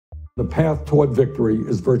The path toward victory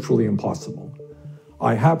is virtually impossible.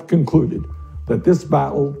 I have concluded that this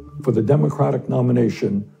battle for the Democratic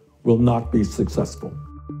nomination will not be successful.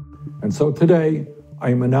 And so today, I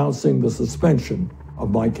am announcing the suspension of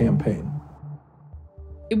my campaign.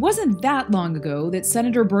 It wasn't that long ago that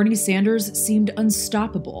Senator Bernie Sanders seemed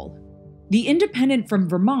unstoppable. The independent from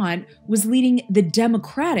Vermont was leading the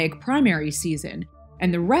Democratic primary season,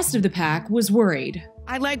 and the rest of the pack was worried.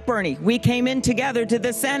 I like Bernie. We came in together to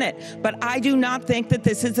the Senate, but I do not think that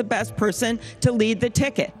this is the best person to lead the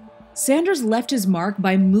ticket. Sanders left his mark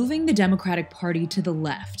by moving the Democratic Party to the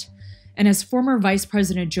left. And as former Vice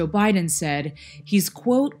President Joe Biden said, he's,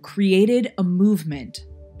 quote, created a movement.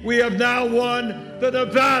 We have now won the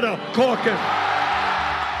Nevada caucus.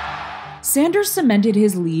 Sanders cemented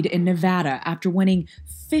his lead in Nevada after winning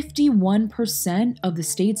 51% of the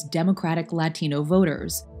state's Democratic Latino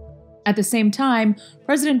voters. At the same time,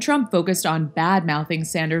 President Trump focused on bad-mouthing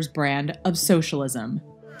Sanders' brand of socialism.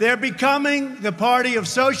 They're becoming the party of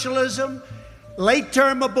socialism,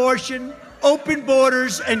 late-term abortion, open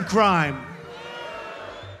borders, and crime.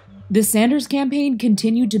 The Sanders campaign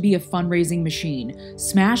continued to be a fundraising machine,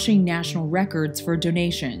 smashing national records for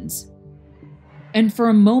donations. And for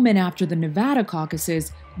a moment after the Nevada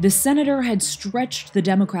caucuses, the senator had stretched the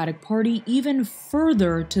Democratic Party even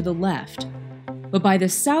further to the left. But by the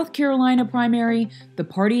South Carolina primary, the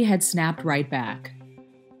party had snapped right back.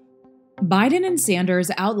 Biden and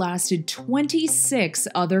Sanders outlasted 26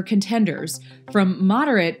 other contenders, from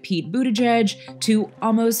moderate Pete Buttigieg to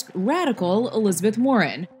almost radical Elizabeth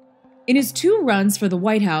Warren. In his 2 runs for the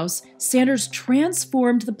White House, Sanders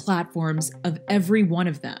transformed the platforms of every one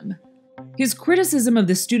of them. His criticism of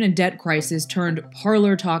the student debt crisis turned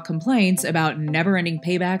parlor talk complaints about never-ending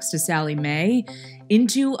paybacks to Sallie Mae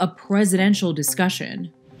into a presidential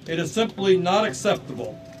discussion. It is simply not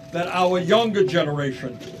acceptable that our younger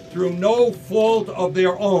generation, through no fault of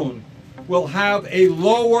their own, will have a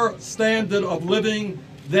lower standard of living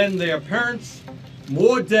than their parents,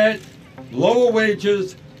 more debt, lower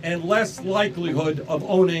wages, and less likelihood of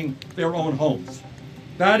owning their own homes.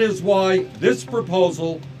 That is why this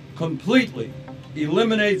proposal completely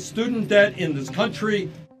eliminates student debt in this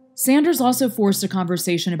country. Sanders also forced a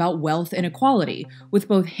conversation about wealth inequality, with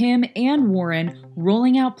both him and Warren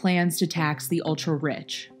rolling out plans to tax the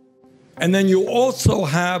ultra-rich. And then you also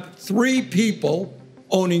have 3 people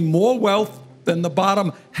owning more wealth than the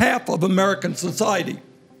bottom half of American society.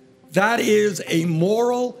 That is a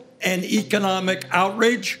moral and economic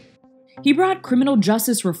outrage. He brought criminal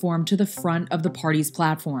justice reform to the front of the party's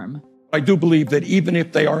platform. I do believe that even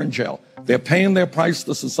if they are in jail, they're paying their price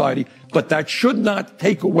to society, but that should not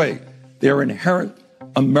take away their inherent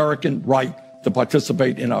American right to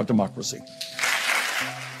participate in our democracy.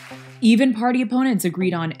 Even party opponents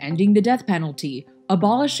agreed on ending the death penalty,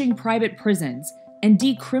 abolishing private prisons, and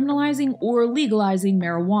decriminalizing or legalizing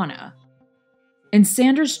marijuana. And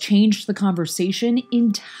Sanders changed the conversation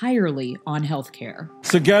entirely on healthcare.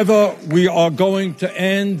 Together, we are going to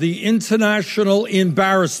end the international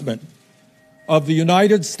embarrassment of the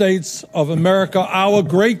United States of America, our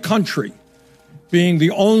great country, being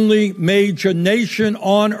the only major nation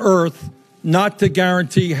on earth not to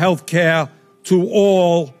guarantee health care to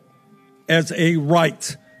all as a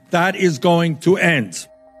right. That is going to end.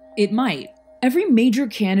 It might. Every major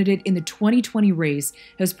candidate in the 2020 race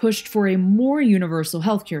has pushed for a more universal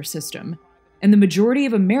healthcare system, and the majority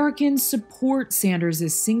of Americans support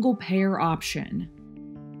Sanders' single-payer option.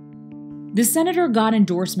 The senator got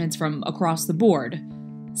endorsements from across the board.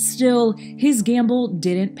 Still, his gamble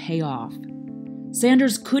didn't pay off.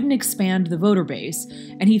 Sanders couldn't expand the voter base,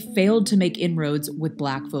 and he failed to make inroads with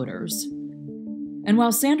black voters. And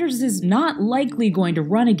while Sanders is not likely going to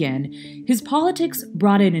run again, his politics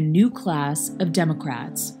brought in a new class of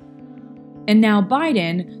Democrats. And now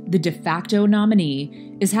Biden, the de facto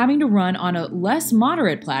nominee, is having to run on a less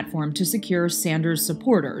moderate platform to secure Sanders'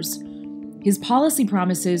 supporters. His policy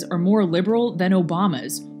promises are more liberal than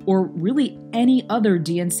Obama's, or really any other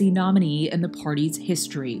DNC nominee in the party's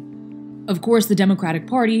history. Of course, the Democratic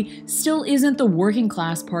Party still isn't the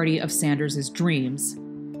working-class party of Sanders' dreams.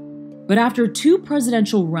 But after 2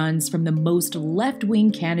 presidential runs from the most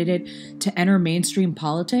left-wing candidate to enter mainstream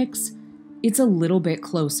politics, it's a little bit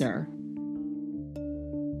closer.